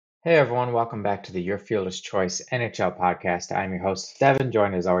Hey everyone, welcome back to the Your Fielder's Choice NHL podcast. I'm your host, Devin,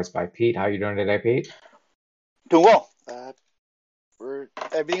 joined as always by Pete. How are you doing today, Pete? Doing well.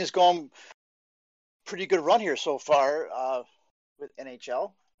 Everything is going pretty good run here so far with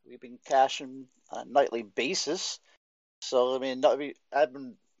NHL. We've been cashing on a nightly basis. So, I mean, I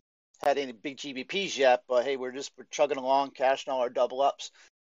haven't had any big GBPs yet, but hey, we're chugging along, cashing all our double ups,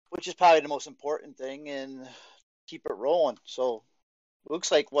 which is probably the most important thing, and keep it rolling. So,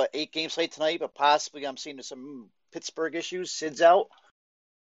 looks like, 8 games late tonight, but possibly I'm seeing some Pittsburgh issues. Sid's out.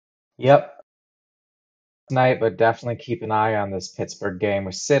 Yep, tonight, but definitely keep an eye on this Pittsburgh game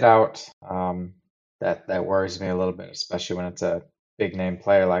with Sid out. That worries me a little bit, especially when it's a big name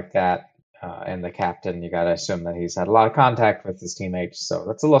player like that. And the captain, you got to assume that he's had a lot of contact with his teammates, so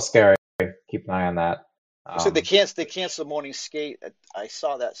that's a little scary. Keep an eye on that. So they canceled morning skate. I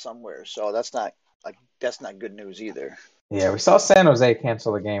saw that somewhere, so that's not good news either. Yeah, we saw San Jose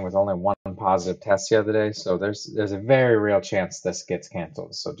cancel the game with only one positive test the other day, so there's a very real chance this gets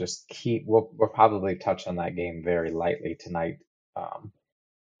canceled. So just we'll probably touch on that game very lightly tonight,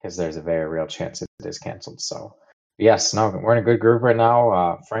 because there's a very real chance it is canceled. So yes, no, we're in a good group right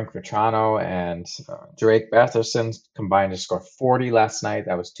now. Frank Vetrano and Drake Batherson combined to score 40 last night.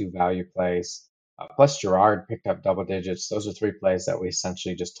 That was 2 value plays. Plus Gerard picked up double digits. Those are 3 plays that we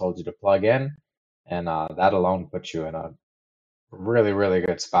essentially just told you to plug in. And that alone puts you in a really, really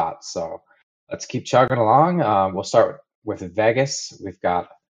good spot. So let's keep chugging along. We'll start with Vegas. We've got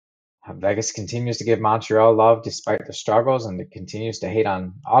Vegas continues to give Montreal love despite the struggles, and it continues to hate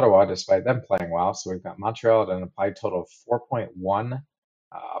on Ottawa despite them playing well. So we've got Montreal at an applied total of 4.1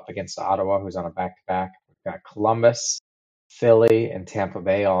 up against Ottawa, who's on a back-to-back. We've got Columbus, Philly, and Tampa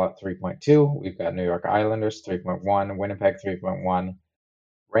Bay all at 3.2. We've got New York Islanders 3.1, Winnipeg 3.1,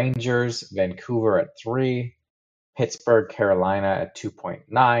 Rangers, Vancouver at 3, Pittsburgh, Carolina at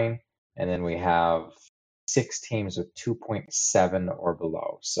 2.9, and then we have 6 teams with 2.7 or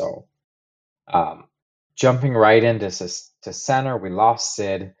below. So jumping right into to center, we lost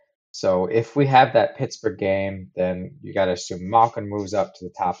Sid. So if we have that Pittsburgh game, then you got to assume Malkin moves up to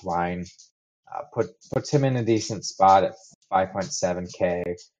the top line, puts him in a decent spot at 5.7K.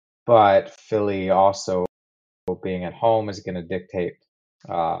 But Philly also being at home is going to dictate.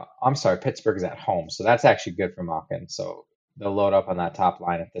 I'm sorry, Pittsburgh's at home, so that's actually good for Malkin. So they'll load up on that top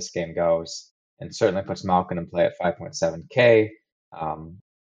line if this game goes, and certainly puts Malkin in play at 5.7K.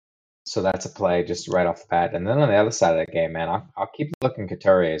 So that's a play just right off the bat. And then on the other side of the game, man, I'll keep looking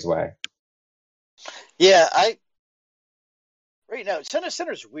Couturier's way. Yeah, right now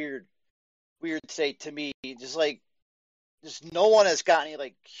center's weird today to me. Just no one has got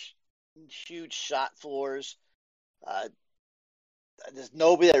any huge shot floors. There's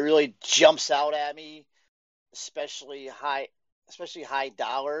nobody that really jumps out at me, especially high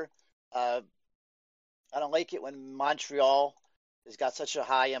dollar. I don't like it when Montreal has got such a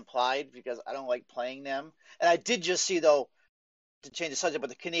high implied because I don't like playing them. And I did just see, though, to change the subject,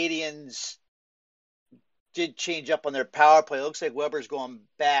 but the Canadians did change up on their power play. It looks like Weber's going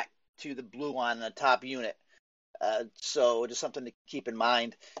back to the blue line in the top unit. So just something to keep in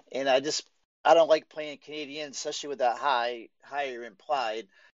mind. And I don't like playing Canadians, especially with that higher implied.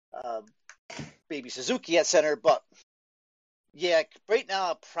 Maybe Suzuki at center, but yeah, right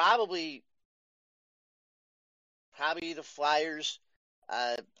now probably the Flyers.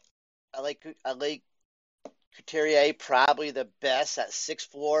 I like Couturier probably the best at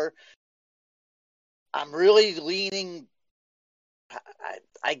 6'4". I'm really leaning.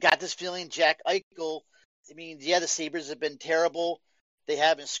 I got this feeling Jack Eichel. I mean, yeah, the Sabres have been terrible. They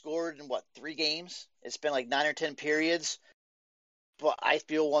haven't scored in 3 games. It's been like 9 or 10 periods. But I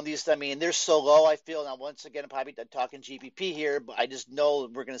feel one of these. I mean, they're so low. I feel now once again, I'm probably talking GPP here, but I just know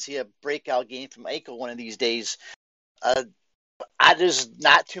we're going to see a breakout game from Eichel one of these days. There's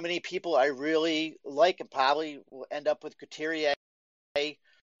not too many people I really like, and probably will end up with Couturier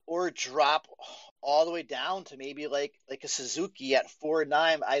or drop all the way down to maybe like a Suzuki at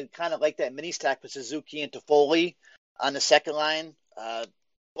 4-9. I kind of like that mini stack with Suzuki and Toffoli on the second line,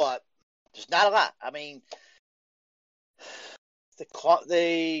 but there's not a lot. I mean,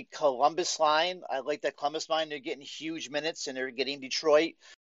 the Columbus line, I like that Columbus line. They're getting huge minutes, and they're getting Detroit.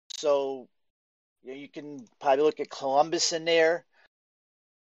 So you can probably look at Columbus in there.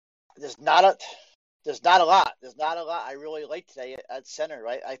 There's not a lot. I really like today at center,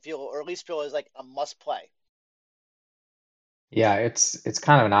 right? I feel, or at least feel, is like a must play. Yeah, it's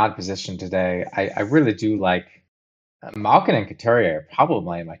kind of an odd position today. I really do like Malkin and Couturier are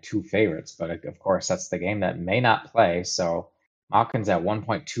probably my 2 favorites, but of course that's the game that may not play. So Malkin's at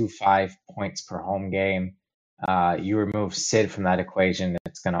 1.25 points per home game. You remove Sid from that equation,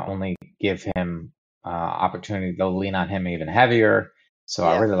 it's going to only give him opportunity. They'll lean on him even heavier. So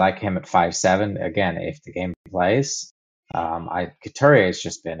I Yeah. really like him at 5.7. Again, if the game plays, Couturier has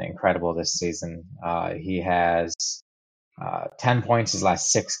just been incredible this season. He has 10 points his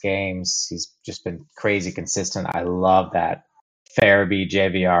last 6 games. He's just been crazy consistent. I love that Farabee,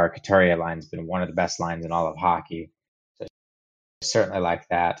 JVR, Couturier line's been one of the best lines in all of hockey. So certainly like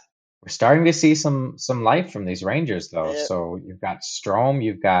that. We're starting to see some life from these Rangers, though. Yeah. So you've got Strome,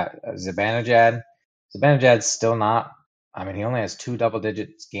 you've got Zibanejad. Zibanejad's still not. I mean, he only has 2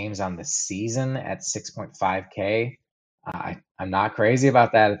 double-digit games on the season at 6.5K. I'm not crazy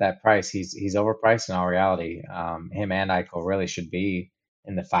about that at that price. He's overpriced in all reality. Him and Eichel really should be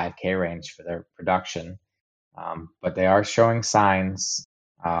in the 5K range for their production, but they are showing signs.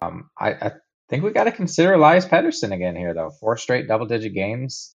 I think we got to consider Elias Pettersson again here, though. 4 straight double-digit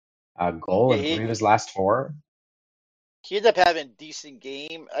games, a goal Yeah, in 3 of his last 4. he ended up having a decent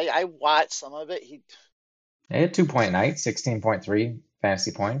game. I watched some of it. He had 2-point night, 16.3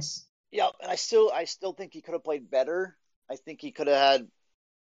 fantasy points. Yeah, and I still think he could have played better. I think he could have had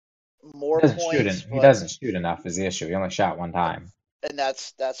more points, He but doesn't shoot enough is the issue. He only shot 1 time. and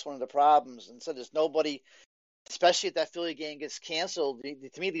that's one of the problems. And so there's nobody, especially if that Philly game gets canceled.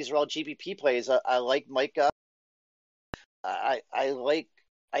 To me, these are all GPP plays. I like Micah. I like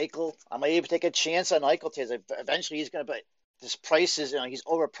Eichel. I might even take a chance on Eichel today. Eventually, he's going to. But his price is, he's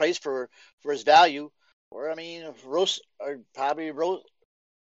overpriced for his value. Or I mean, Roslovic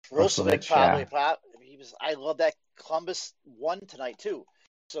Yeah. he was. I love that Columbus won tonight too.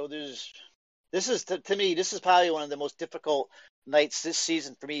 So this is to me, this is probably one of the most difficult nights this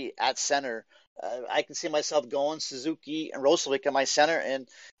season for me at center. I can see myself going Suzuki and Roslovic in my center, and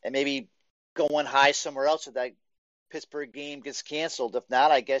maybe going high somewhere else if that Pittsburgh game gets canceled. If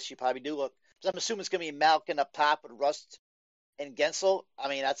not, I guess you probably do look. I'm assuming it's going to be Malkin up top with Rust and Gensel. I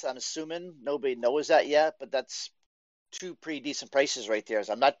mean, I'm assuming. Nobody knows that yet, but that's 2 pretty decent prices right there.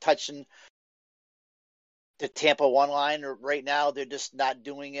 So I'm not touching the Tampa 1 line right now. They're just not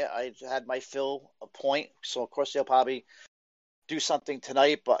doing it. I had my fill a point, so of course they'll probably do something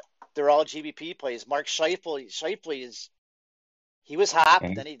tonight. But they're all GBP plays. Mark Scheifele is he was hot,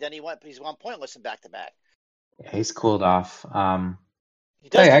 but then he's 1 point listen back to back. Yeah, he's cooled off. He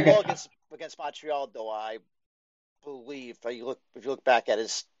does do well against Montreal, though. I believe if you look back at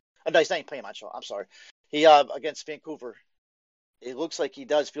his. Oh, no, he's not even playing Montreal. I'm sorry. He against Vancouver. It looks like he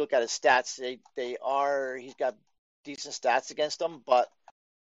does. If you look at his stats, he's got decent stats against them, but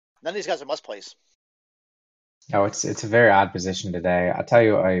none of these guys are must plays. No, it's a very odd position today. I'll tell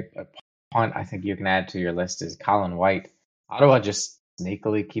you a punt I think you can add to your list is Colin White. Ottawa just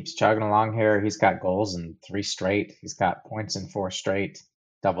sneakily keeps chugging along here. He's got goals in 3 straight. He's got points in 4 straight,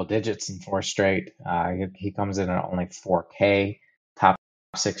 double digits in 4 straight. He comes in at only 4K, top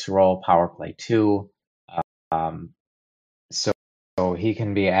 6 role, power play 2. So he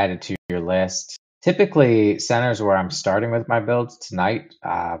can be added to your list. Typically, centers where I'm starting with my builds tonight,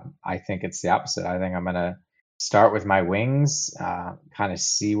 I think it's the opposite. I think I'm going to start with my wings, kind of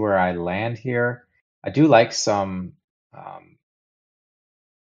see where I land here. I do like some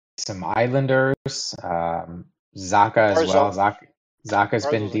Islanders, Zaka as well. Zaka's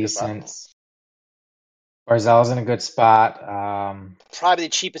been decent. Barzal's in a good spot. Probably the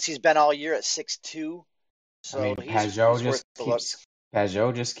cheapest he's been all year at 6.2. So I mean, he's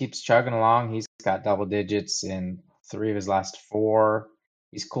Pajot just keeps chugging along. He's got double digits in 3 of his last 4.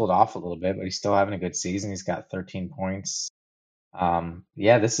 He's cooled off a little bit, but he's still having a good season. He's got 13 points.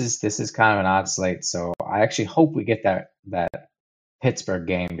 Yeah, this is kind of an odd slate. So I actually hope we get that Pittsburgh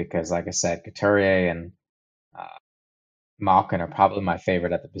game because, like I said, Couturier and Malkin are probably my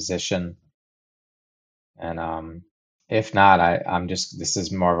favorite at the position. And if not, this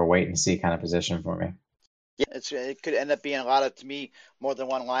is more of a wait and see kind of position for me. Yeah, it could end up being a lot of, to me, more than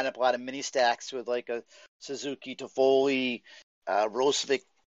one lineup, a lot of mini stacks with like a Suzuki, Toffoli, Roslovic,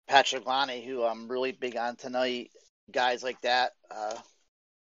 Patrick Laine, who I'm really big on tonight. Guys like that.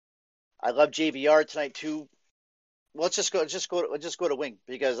 I love JVR tonight too. Let's just go to wing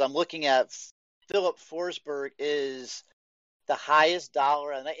because I'm looking at Philip Forsberg is the highest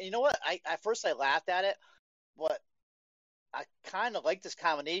dollar, and you know what? At first I laughed at it, but I kind of like this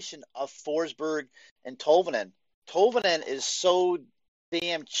combination of Forsberg and Tolvanen. Tolvanen is so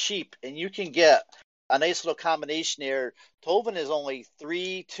damn cheap, and you can get a nice little combination here. Tolvanen is only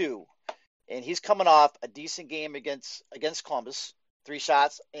 3.2, and he's coming off a decent game against Columbus. 3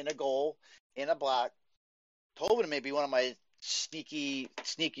 shots and a goal and a block. Tolvanen may be one of my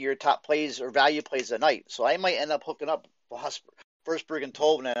sneakier top plays or value plays of the night. So I might end up hooking up Forsberg and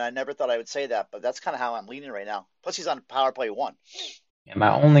Tolvanen, and I never thought I would say that, but that's kind of how I'm leaning right now. Plus, he's on power play 1. And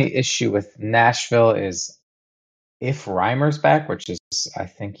my only issue with Nashville is if Reimer's back, which is I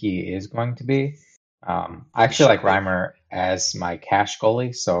think he is going to be. I He actually like should be. Reimer as my cash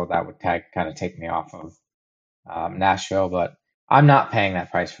goalie, so that would kind of take me off of Nashville. But I'm not paying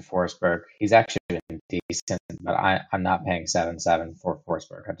that price for Forsberg. He's actually been decent, but I'm not paying 7-7 for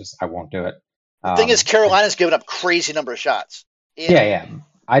Forsberg. I won't do it. The thing is, And Carolina's given up crazy number of shots. yeah, And yeah.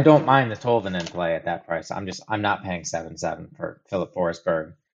 I don't the mind the Tolvanen play at that price. I'm not paying 7-7 for Philip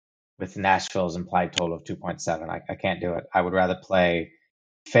Forsberg with Nashville's implied total of 2.7. I can't do it. I would rather play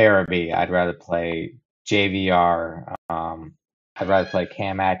Farabee. I'd rather play JVR. I'd rather play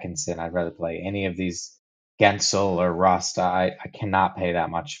Cam Atkinson. I'd rather play any of these Gensel or Rust. I cannot pay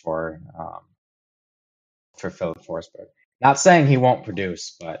that much for Philip Forsberg. Not saying he won't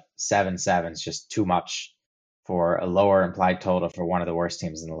produce, but 7-7 is just too much for a lower implied total for one of the worst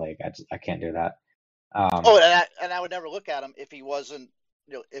teams in the league. I can't do that. oh, and I would never look at him if he wasn't,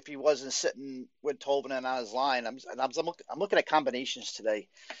 if he wasn't sitting with Tolvanen on his line. I'm looking at combinations today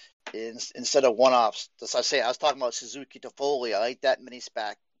instead of one-offs. As I say, I was talking about Suzuki to Foley. I like that mini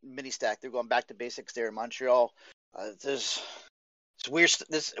stack. They're going back to basics there in Montreal. There's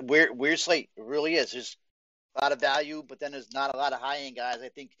this weird slate. It really is. There's a lot of value, but then there's not a lot of high-end guys I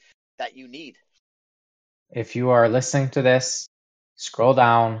think that you need. If you are listening to this, scroll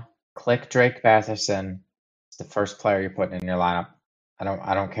down, click Drake Batherson. It's the first player you're putting in your lineup.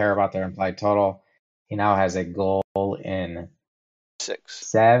 I don't care about their implied total. He now has a goal in 6.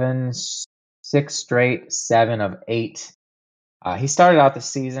 six straight, 7 of 8. He started out the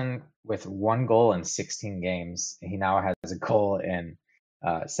season with 1 goal in 16 games. He now has a goal in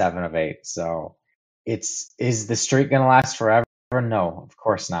 7 of 8. So is the streak going to last forever? No, of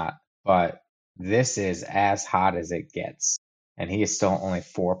course not. But this is as hot as it gets. And he is still only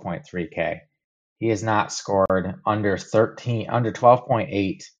 4.3K. He has not scored under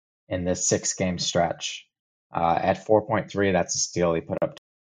 12.8 in this 6-game stretch. At 4.3, that's a steal. He put up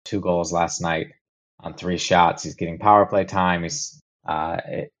 2 goals last night on 3 shots. He's getting power play time. That's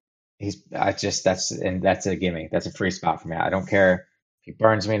a gimme. That's a free spot for me. I don't care if he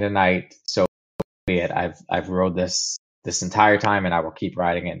burns me tonight. So be it. I've rode this entire time, and I will keep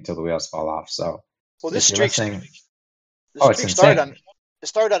riding it until the wheels fall off. So Well, if you're listening, it's started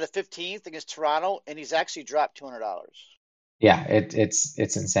insane. at 15th against Toronto, and he's actually dropped $200. Yeah, it's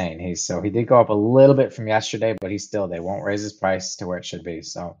insane. He did go up a little bit from yesterday, but they won't raise his price to where it should be.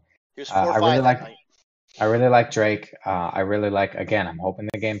 So He was I 4-5 really that like night. I really like Drake. I really like, again, I'm hoping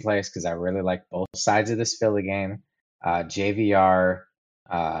the game plays because I really like both sides of this Philly game. JVR,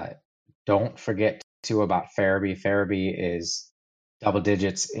 don't forget too about Farabee. Farabee is double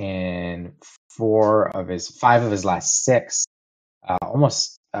digits in 5 of his last 6.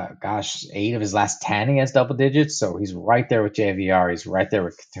 Almost, 8 of his last 10 he has double digits. So he's right there with JVR. He's right there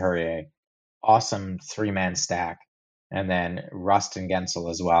with Couturier. Awesome 3-man stack. And then Rust and Gensel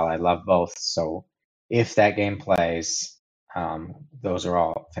as well. I love both. So if that game plays, those are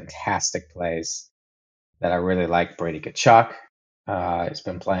all fantastic plays that I really like. Brady Tkachuk has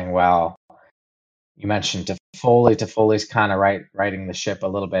been playing well. You mentioned Toffoli. Toffoli's kind of riding the ship a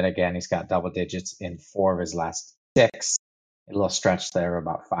little bit again. He's got double digits in 4 of his last 6. A little stretch there,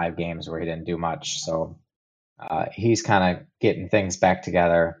 about 5 games where he didn't do much. So he's kind of getting things back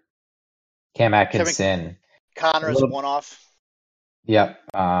together. Cam Kevin Atkinson, a Connor is a little. one-off. Yep.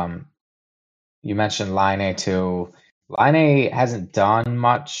 You mentioned Line too. Line hasn't done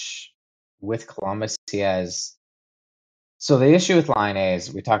much with Columbus. So the issue with Line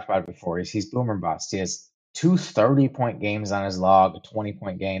is, we talked about it before, is he's boomer bust. He has 2 30-point games on his log, a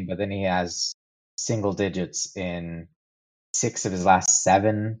 20-point game, but then he has single digits in 6 of his last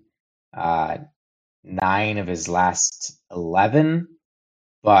 7, 9 of his last 11.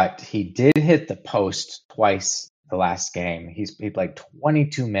 But he did hit the post twice the last game. He played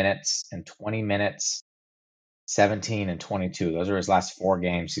 22 minutes and 20 minutes, 17 and 22. Those are his last 4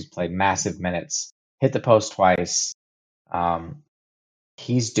 games. He's played massive minutes, hit the post twice.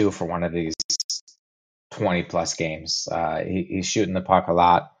 He's due for one of these 20 plus games. He's shooting the puck a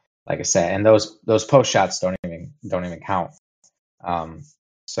lot, like I said, and those post shots don't even count.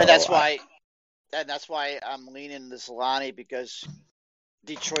 So And that's why I'm leaning this Lonnie, because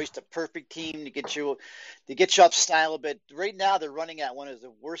Detroit's the perfect team to get you off style a bit. Right now, they're running at one of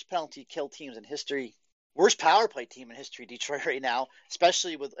the worst penalty kill teams in history, worst power play team in history. Detroit right now,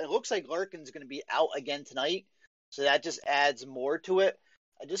 especially with, it looks like Larkin's going to be out again tonight, so that just adds more to it.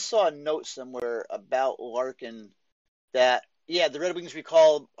 I just saw a note somewhere about Larkin that the Red Wings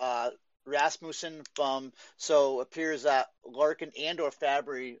recalled Rasmussen so it appears that Larkin and or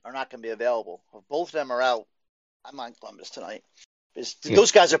Fabry are not going to be available. If both of them are out, I'm on Columbus tonight.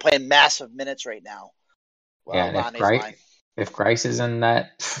 Those guys are playing massive minutes right now. Yeah, and Lane's line. if Grice is in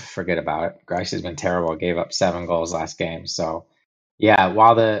that, forget about it. Grice has been terrible. Gave up 7 goals last game. So yeah,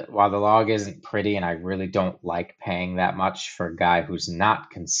 while the log isn't pretty, and I really don't like paying that much for a guy who's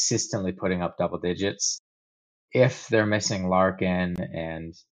not consistently putting up double digits, if they're missing Larkin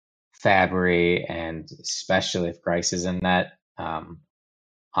and Fabry, and especially if Grice is in that, on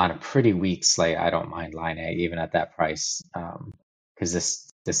a pretty weak slate, I don't mind line A even at that price, because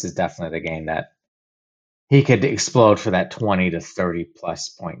this is definitely the game that he could explode for that 20 to 30 plus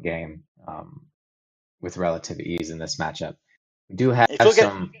point game, with relative ease in this matchup. We do have If you look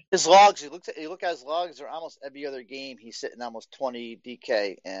some. at his logs, you look at his logs, they're almost every other game he's sitting almost 20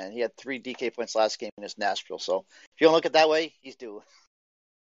 DK, and he had 3 DK points last game in his Nashville. So if you don't look at it that way, he's due.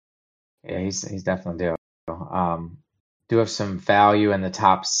 Yeah, he's definitely due. Do have some value in the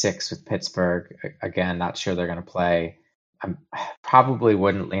top 6 with Pittsburgh. Again, not sure they're going to play. I probably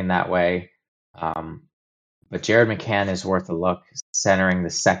wouldn't lean that way. But Jared McCann is worth a look, centering the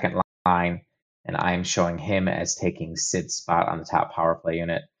second line, and I'm showing him as taking Sid's spot on the top power play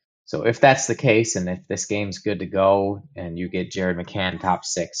unit. So if that's the case, and if this game's good to go, and you get Jared McCann top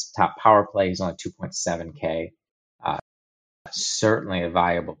 6, top power play, he's only 2.7K. Certainly a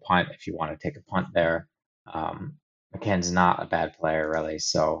viable punt if you want to take a punt there. McCann's not a bad player, really,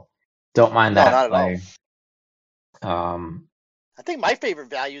 so don't mind that play. I think my favorite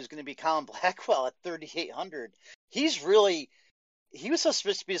value is going to be Colin Blackwell at 3,800. He was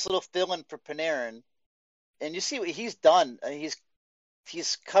supposed to be this little fill-in for Panarin, and you see what he's done.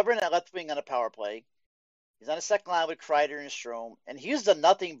 He's covering that left wing on a power play. He's on a second line with Kreider and Strome, and he's done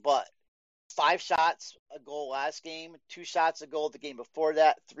nothing but 5 shots a goal last game, 2 shots a goal the game before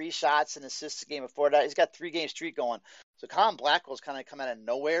that, 3 shots and assists the game before that. He's got 3-game streak going. So Colin Blackwell's kind of come out of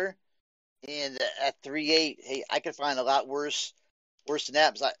nowhere, and at 3.8, hey, I could find a lot worse than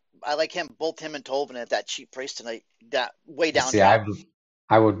that. Because I like both him and Tolvin at that cheap price tonight. That way down. See,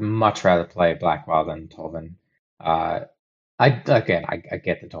 I would much rather play Blackwell than Tolvin. I get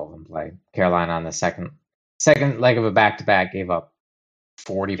the Tolvin play. Carolina on the second leg of a back-to-back gave up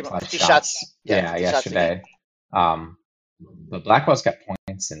 40 plus shots. Yeah, yesterday. But Blackwell's got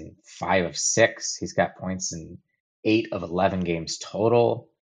points in 5 of 6. He's got points in 8 of 11 games total.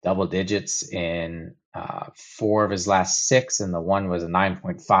 Double digits in 4 of his last 6, and the one was a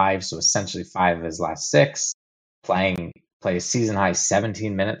 9.5, so essentially 5 of his last 6. Played a season high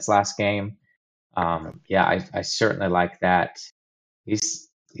 17 minutes last game. I certainly like that. He's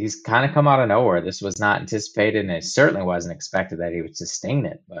kind of come out of nowhere. This was not anticipated, and it certainly wasn't expected that he would sustain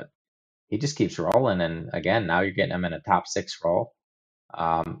it, but he just keeps rolling. And again, now you're getting him in a top 6 role.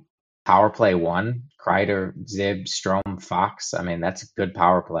 Power play 1, Kreider, Zib, Strome, Fox. I mean, that's a good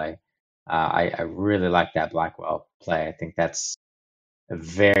power play. I really like that Blackwell play. I think that's a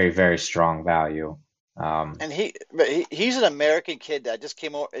very, very strong value. And he's an American kid that just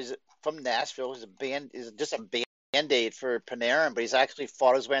came over from Nashville. Is just a band-aid for Panarin, but he's actually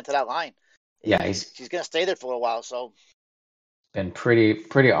fought his way into that line. Yeah, he's going to stay there for a while. So been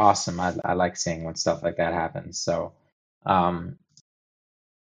pretty awesome. I like seeing when stuff like that happens. So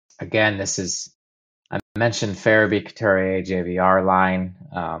again, I mentioned Farabee, Couturier, JVR line.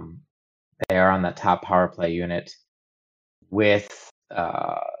 They are on the top power play unit with they've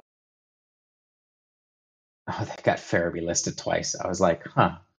got Farabee listed twice. I was like,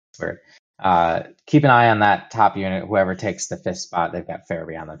 that's weird. Keep an eye on that top unit. Whoever takes the 5th spot, they've got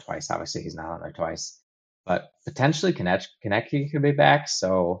Farabee on there twice. Obviously, he's not on there twice. But potentially Konecny could be back,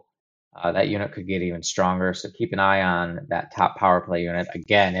 so that unit could get even stronger. So keep an eye on that top power play unit.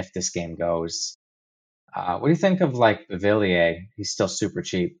 Again, if this game goes. What do you think of like Bavillier? He's still super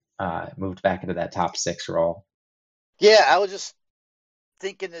cheap. Moved back into that top 6 role. Yeah, I was just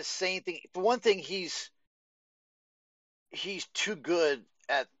thinking the same thing. For one thing, he's too good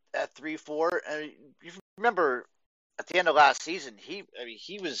at 3-4. And you remember at the end of last season, he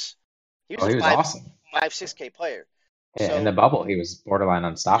was awesome. 5-6K player. Yeah, so, in the bubble, he was borderline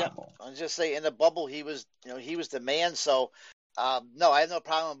unstoppable. Yeah, I was just saying, in the bubble, he was the man. So, no, I have no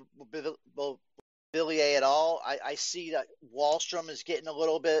problem with Villiers at all. I see that Wahlstrom is getting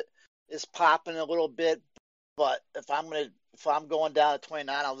is popping a little bit. But if I'm going down to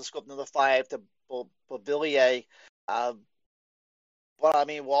 29, I'll just go up another 5 to Villiers. But I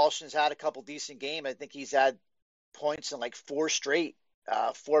mean, Wahlstrom's had a couple decent games. I think he's had points in like 4 straight,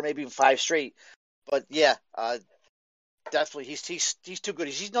 4 maybe even 5 straight. But yeah, definitely he's too good.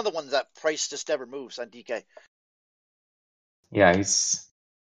 He's another one that price just never moves on DK. Yeah, he's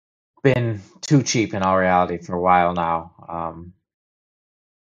been too cheap in all reality for a while now.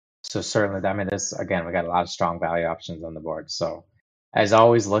 So certainly, I mean, we got a lot of strong value options on the board. So as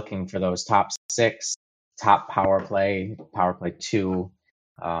always, looking for those top 6, top power play 2.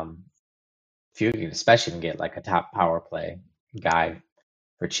 If you especially can get like a top power play guy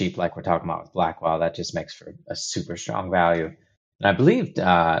for cheap, like we're talking about with Blackwell, that just makes for a super strong value. And I believe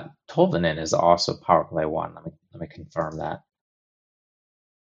Tolvanen is also power play 1. Let me confirm that.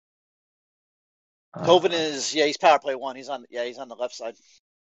 Tovin is he's power play 1. He's on the left side.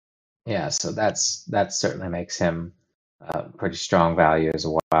 Yeah, so that certainly makes him pretty strong value as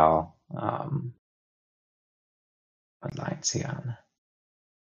well. What line's he on?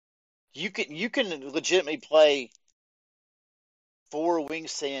 You can legitimately play 4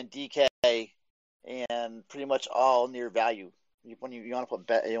 Wingspan DK and pretty much all near value. When you want to put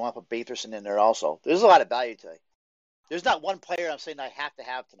Batherson in there also. There's a lot of value today. There's not one player I'm saying I have to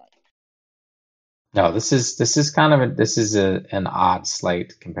have tonight. No, this is kind of an odd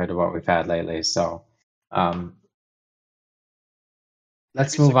slate compared to what we've had lately. So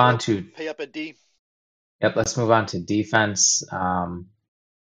let's move on to pay up at D. Yep, let's move on to defense.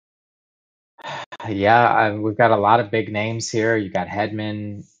 Yeah, we've got a lot of big names here. You got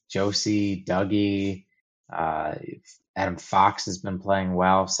Hedman, Josie, Dougie, Adam Fox has been playing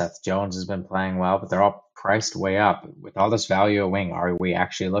well. Seth Jones has been playing well, but they're all priced way up. With all this value of wing, are we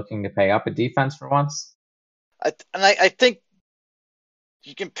actually looking to pay up a defense for once? I think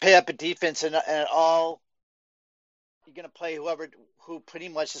you can pay up a defense and all. You're gonna play who pretty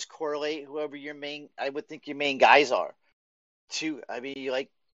much just correlate whoever your main. I would think your main guys are.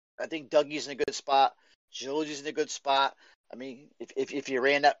 I think Dougie's in a good spot. Josie's in a good spot. I mean, if you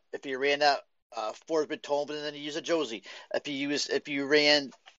ran that Forsberg Tolman and then you use a Josie. If you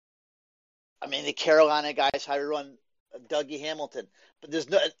ran, I mean the Carolina guys how to run Dougie Hamilton, but there's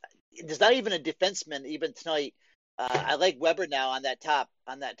not even a defenseman even tonight. I like Weber now on that top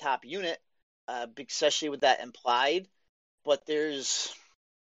unit, especially with that implied. But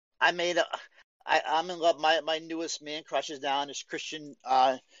I'm in love. My newest man crush is now is Christian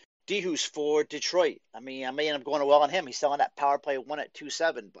Dehus for Detroit. I mean, I may end up going well on him. He's selling that power play 1 at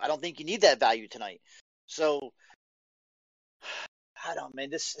 2.7. But I don't think you need that value tonight. So I don't,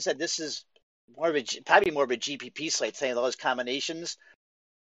 man. This is probably more of a GPP slate, saying those combinations.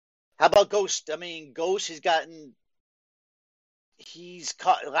 How about Ghost? I mean, Ghost he's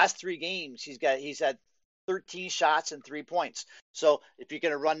caught the last 3 games. He's had 13 shots and 3 points. So if you're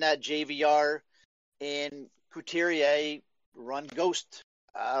going to run that JVR and Couturier, run Ghost,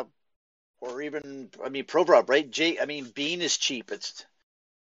 or even Provorov, right? Bean is cheap. It's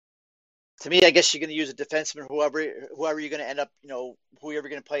to me. I guess you're going to use a defenseman, whoever you're going to end up, whoever you're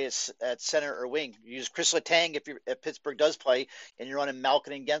going to play at center or wing. You use Chris Letang if Pittsburgh does play, and you're running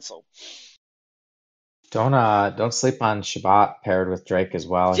Malkin and Gensel. Don't sleep on Shabbat paired with Drake as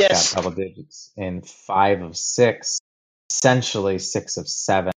well. He's got double digits in 5 of 6, essentially 6 of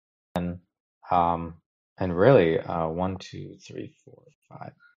 7. And really 1, 2, 3, 4,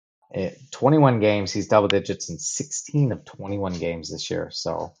 5. 21 games. He's double digits in 16 of 21 games this year.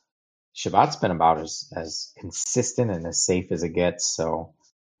 So Shabbat's been about as consistent and as safe as it gets. So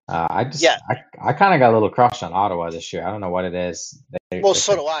I kind of got a little crush on Ottawa this year. I don't know what it is.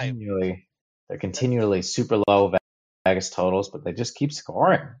 So do I. They're continually super low Vegas totals, but they just keep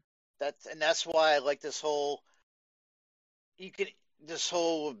scoring. That's why I like this whole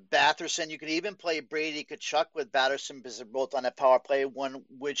Batherson. You could even play Brady Tkachuk with Batherson because they're both on that power play 1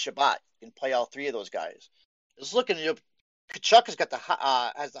 with Shabbat. You can play all 3 of those guys. Just looking at Tkachuk has got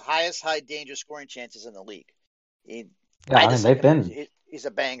has the highest high danger scoring chances in the league. He's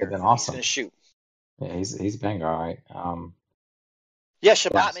a banger. They've been awesome. He's gonna shoot. Yeah, he's been all right.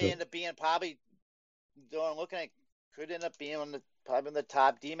 Shabbat may end up being probably. I'm looking at could end up being probably in the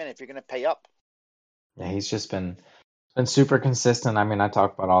top demon if you're going to pay up. Yeah, he's just been super consistent. I mean, I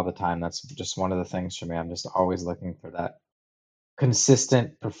talk about all the time. That's just one of the things for me. I'm just always looking for that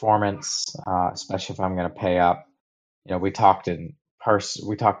consistent performance, especially if I'm going to pay up. We talked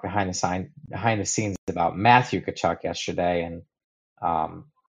behind the scenes about Matthew Tkachuk yesterday, and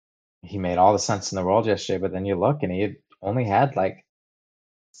he made all the sense in the world yesterday. But then you look, and he had only had like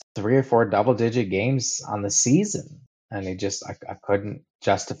 3 or 4 double-digit games on the season, and I couldn't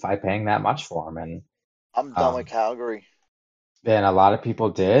justify paying that much for him. And I'm done with Calgary. And a lot of people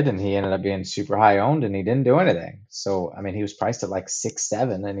did, and he ended up being super high owned, and he didn't do anything. So I mean, he was priced at like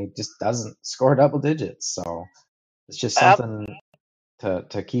 6-7, and he just doesn't score double digits. So it's just something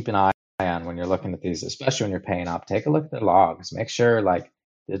to keep an eye on when you're looking at these, especially when you're paying up. Take a look at their logs. Make sure like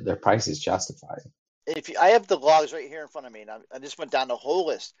their price is justified. I have the logs right here in front of me, and I just went down the whole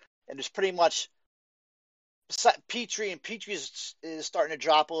list, and there's pretty much Petrie is starting to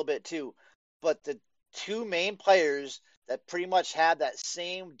drop a little bit too, but the 2 main players that pretty much have that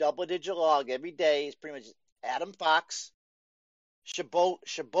same double-digit log every day is pretty much Adam Fox. Chabot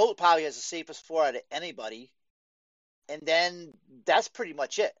probably has the safest floor out of anybody. And then that's pretty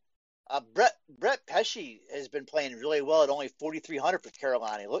much it. Brett Pesce has been playing really well at only 4,300 for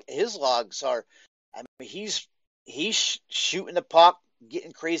Carolina. Look, his logs are, I mean, he's shooting the puck,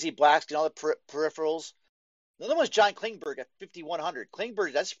 getting crazy blacks, getting all the peripherals. Another one's John Klingberg at 5,100.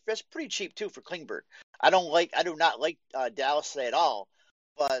 Klingberg, that's pretty cheap too for Klingberg. I do not like Dallas today at all,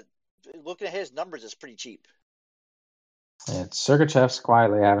 but looking at his numbers, it's pretty cheap. Yeah, Sergachev's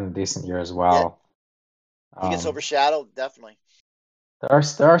quietly having a decent year as well. Yeah. He gets overshadowed, definitely. There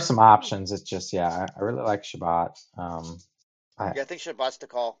are some options. It's just, I really like Chabot. I think Chabot's the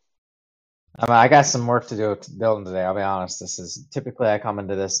call. I got some work to do building today. I'll be honest. This is typically I come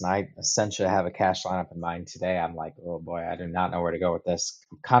into this and I essentially have a cash lineup in mind. Today I'm like, oh boy, I do not know where to go with this.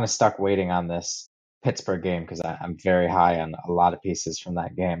 I'm kind of stuck waiting on this Pittsburgh game because I'm very high on a lot of pieces from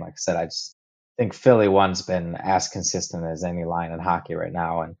that game. Like I said, I just think Philly one's been as consistent as any line in hockey right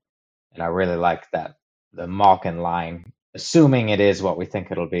now, and I really like that the Malkin line, assuming it is what we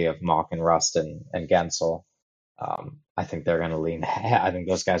think it'll be of Malkin, Rust, and Gensel. I think they're going to lean. I think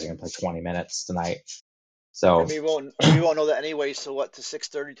those guys are going to play 20 minutes tonight. So and we won't know that anyway. So what, to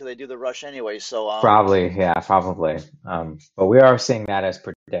 6:30 till they do the rush anyway. So probably. But we are seeing that as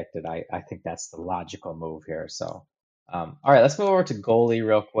predicted. I think that's the logical move here. So all right, let's move over to goalie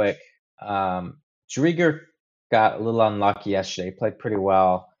real quick. Drieger got a little unlucky yesterday. He played pretty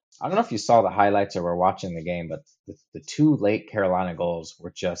well. I don't know if you saw the highlights or were watching the game, but the two late Carolina goals were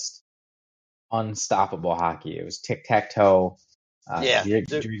just unstoppable hockey. It was tic-tac-toe.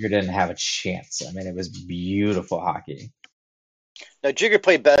 Drieger didn't have a chance. I mean, it was beautiful hockey. No, Drieger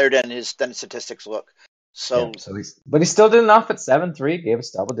played better than his statistics look. But he still did enough at 7-3, gave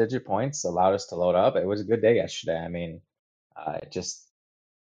us double-digit points, allowed us to load up. It was a good day yesterday. I mean, just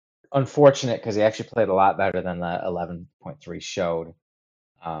unfortunate because he actually played a lot better than the 11.3 showed.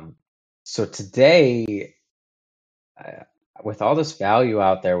 So today, with all this value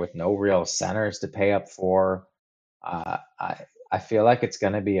out there with no real centers to pay up for, I feel like it's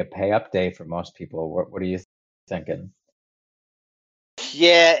going to be a pay up day for most people. What are you thinking?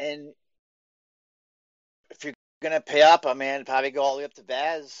 Yeah, and if you're going to pay up, probably go all the way up to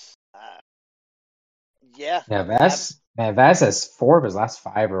Vaz. Vaz has 4 of his last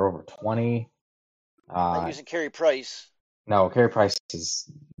 5 are over 20. Not using Carey Price. No, Carey Price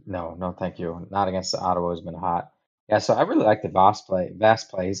is no, thank you. Not against Ottawa. Has been hot. Yeah, so I really like the Vaz play.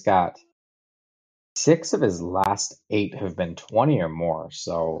 He's got 6 of his last 8 have been 20 or more.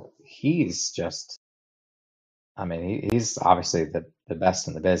 So he's just, he's obviously the best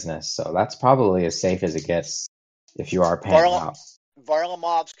in the business. So that's probably as safe as it gets if you are paying out.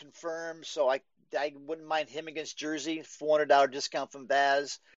 Varlamov's confirmed, so I wouldn't mind him against Jersey. $400 discount from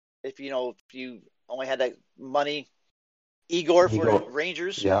Vaz. If you only had that money. Igor for the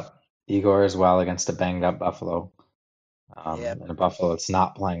Rangers. Yep. Igor as well against a banged up Buffalo. And a Buffalo that's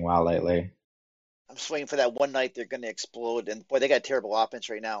not playing well lately. I'm swinging for that one night they're going to explode, and boy, they got terrible offense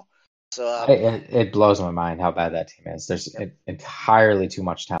right now. So it blows my mind how bad that team is. There's entirely too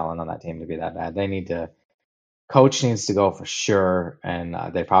much talent on that team to be that bad. Coach needs to go for sure, and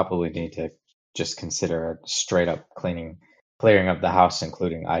they probably need to just consider a straight up clearing up the house,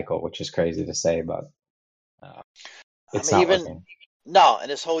 including Eichel, which is crazy to say, but it's not working. No,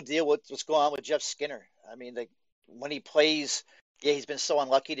 and this whole deal with what's going on with Jeff Skinner. When he plays, he's been so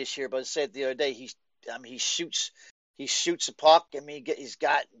unlucky this year. But I said the other day, he shoots the puck. He's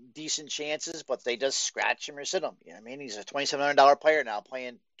got decent chances, but they just scratch him or sit him. He's a $2,700 player now,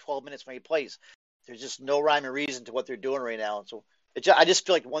 playing 12 minutes when he plays. There's just no rhyme or reason to what they're doing right now. And so I just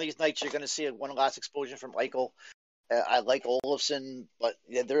feel like one of these nights you're going to see one last explosion from Eichel. I like Olofsson, but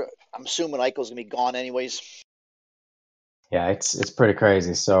I'm assuming Eichel's going to be gone anyways. Yeah, it's pretty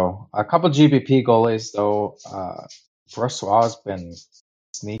crazy. So a couple GPP goalies though. Brossoit has been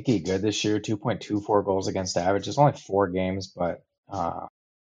sneaky good this year. 2.24 goals against average. It's only 4 games, but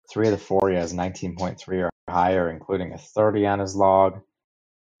 3 of the 4 he has 19.3 or higher, including a 30 on his log.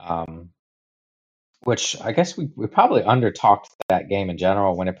 Which I guess we probably under talked that game in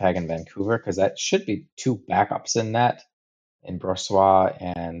general, Winnipeg and Vancouver, because that should be 2 backups in net in Brossoit,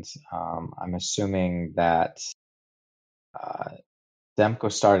 and I'm assuming that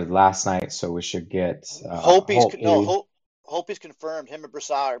Demko started last night, so we should get Hope's confirmed. Him and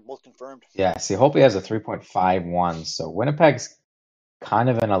Brassard are both confirmed. Yeah, see, Hope has a 3.51, so Winnipeg's kind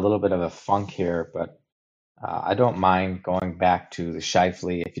of in a little bit of a funk here, but I don't mind going back to the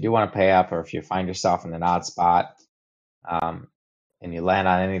Scheifele. If you do want to pay up, or if you find yourself in an odd spot and you land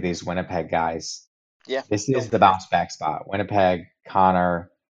on any of these Winnipeg guys, Yeah. This is Don't the care. bounce back spot. Winnipeg,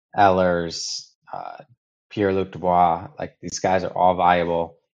 Connor, Ehlers, Pierre-Luc Dubois, like these guys are all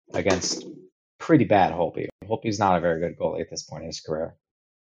valuable against pretty bad Holtby. Holtby's not a very good goalie at this point in his career.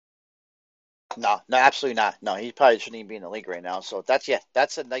 No, absolutely not. No, he probably shouldn't even be in the league right now. So that's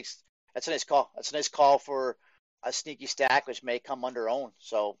a nice call. That's a nice call for a sneaky stack, which may come under own.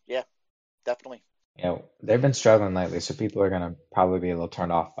 So yeah, definitely. You know, they've been struggling lately, so people are gonna probably be a little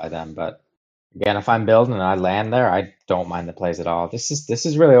turned off by them. But again, if I'm building and I land there, I don't mind the plays at all. This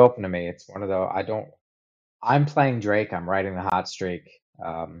is really open to me. It's one of those I'm playing Drake. I'm riding the hot streak.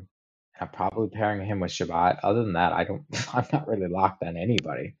 I'm probably pairing him with Shabbat. Other than that, I'm not really locked on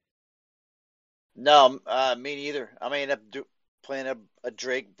anybody. No, me neither. I may end up playing a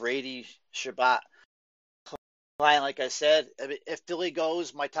Drake, Brady, Shabbat line. Like I said, if Philly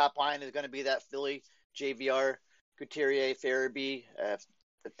goes, my top line is going to be that Philly, JVR, Couturier, Farabee. If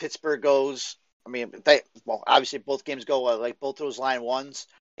Pittsburgh goes, I mean, obviously both games go. I like both those line ones.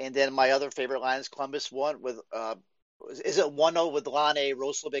 And then my other favorite line is Columbus one with is it 1-0 with Lane,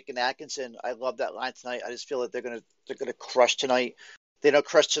 Roslovic, and Atkinson? I love that line tonight. I just feel that they're gonna crush tonight. If they don't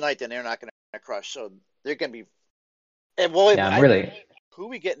crush tonight, then they're not gonna crush. So they're gonna be. And well, Yeah, I'm really. who are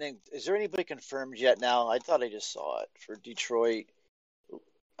we getting in? Is there anybody confirmed yet now? I thought I just saw it for Detroit.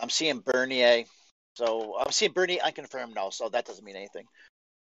 I'm seeing Bernier. So I'm seeing Bernier unconfirmed now, so that doesn't mean anything.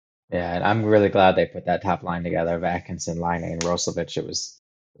 Yeah, and I'm really glad they put that top line together of Atkinson, Line, and Roslovic. It was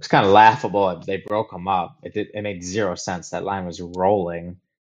kind of laughable. They broke them up. It made zero sense. That line was rolling.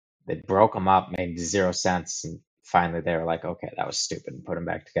 They broke them up, made zero sense, and finally they were like, okay, that was stupid, and put them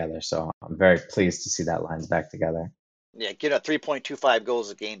back together. So I'm very pleased to see that line's back together. Yeah, get a 3.25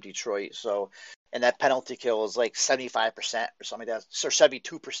 goals a game, Detroit. So, and that penalty kill is like 75% or something like that, or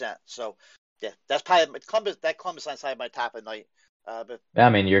 72%. So, yeah, that's probably Columbus. That Columbus line's probably my top of night. But I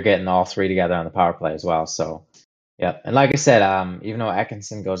mean, you're getting all three together on the power play as well. So, yeah. And like I said, even though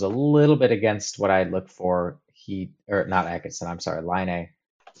Atkinson goes a little bit against what I'd look for, or not Atkinson, I'm sorry, Line,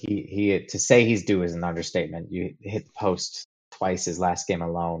 he to say he's due is an understatement. You hit the post twice his last game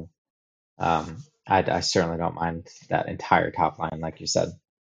alone. I certainly don't mind that entire top line, like you said.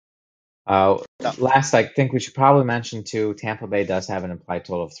 no, Last, I think we should probably mention too, Tampa Bay does have an implied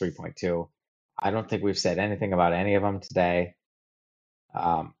total of 3.2. I don't think we've said anything about any of them today.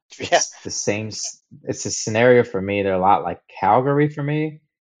 yeah, It's the same. It's a scenario for me. They're a lot like Calgary for me,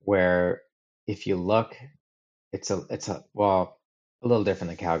 where if you look, a little different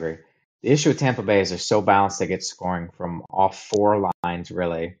than Calgary. The issue with Tampa Bay is they're so balanced. They get scoring from all four lines,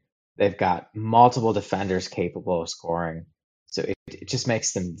 really. They've got multiple defenders capable of scoring. So it just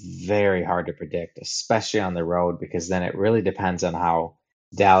makes them very hard to predict, especially on the road, because then it really depends on how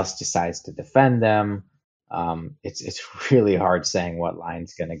Dallas decides to defend them. It's really hard saying what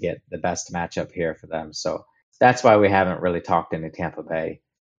line's going to get the best matchup here for them. So that's why we haven't really talked into Tampa Bay.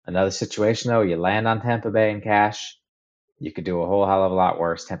 Another situation though, you land on Tampa Bay in cash, you could do a whole hell of a lot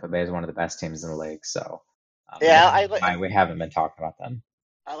worse. Tampa Bay is one of the best teams in the league, so yeah. that's why we haven't been talking about them.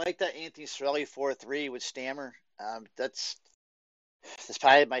 I like that Anthony Cirelli 4-3 with Stammer. That's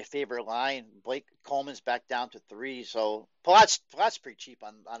probably my favorite line. Blake Coleman's back down to 3, so Palat's pretty cheap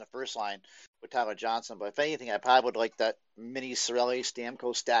on the first line with Tyler Johnson. But if anything, I probably would like that mini Cirelli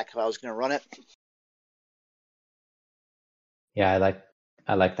Stamkos stack if I was going to run it. Yeah,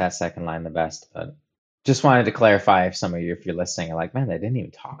 I like that second line the best, but just wanted to clarify if some of you, if you're listening, are like, man, they didn't even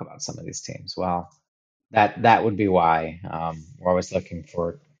talk about some of these teams. Well, that would be why. We're always looking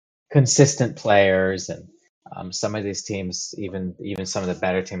for consistent players, and some of these teams, even some of the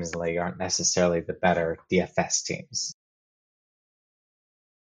better teams in the league, aren't necessarily the better DFS teams.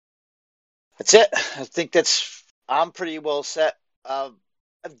 That's it. I think I'm pretty well set.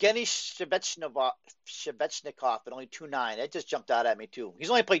 Evgeny Shevechnikov at only 2.9. That just jumped out at me too. He's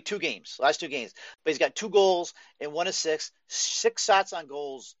only played 2 games, last 2 games, but he's got 2 goals and 1 assist, 6 shots on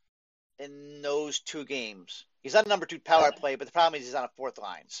goals in those 2 games. He's on number 2 power play, but the problem is he's on a 4th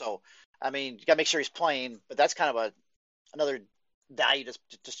line. So, I mean, you got to make sure he's playing. But that's kind of another value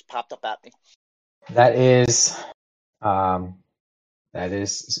just popped up at me. That is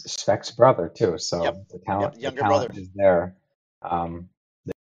Speck's brother too. So Yep. the talent, Yep. Younger the talent brother. is there. Um,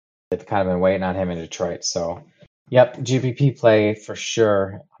 they've kind of been waiting on him in Detroit. So, yep, GPP play for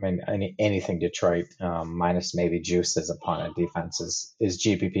sure. I mean, anything Detroit, minus maybe Juice as a punt at defense is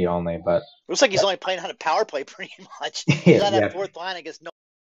GPP only. But Looks like he's only playing on a power play pretty much. He's yeah, on yeah, that 4th line. I guess no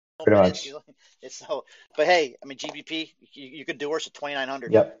pretty minutes. much. So, but hey, I mean GBP, you could do worse at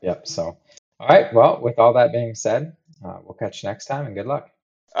 2,900. Yep. So, all right. Well, with all that being said, we'll catch you next time and good luck.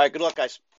 All right, good luck, guys.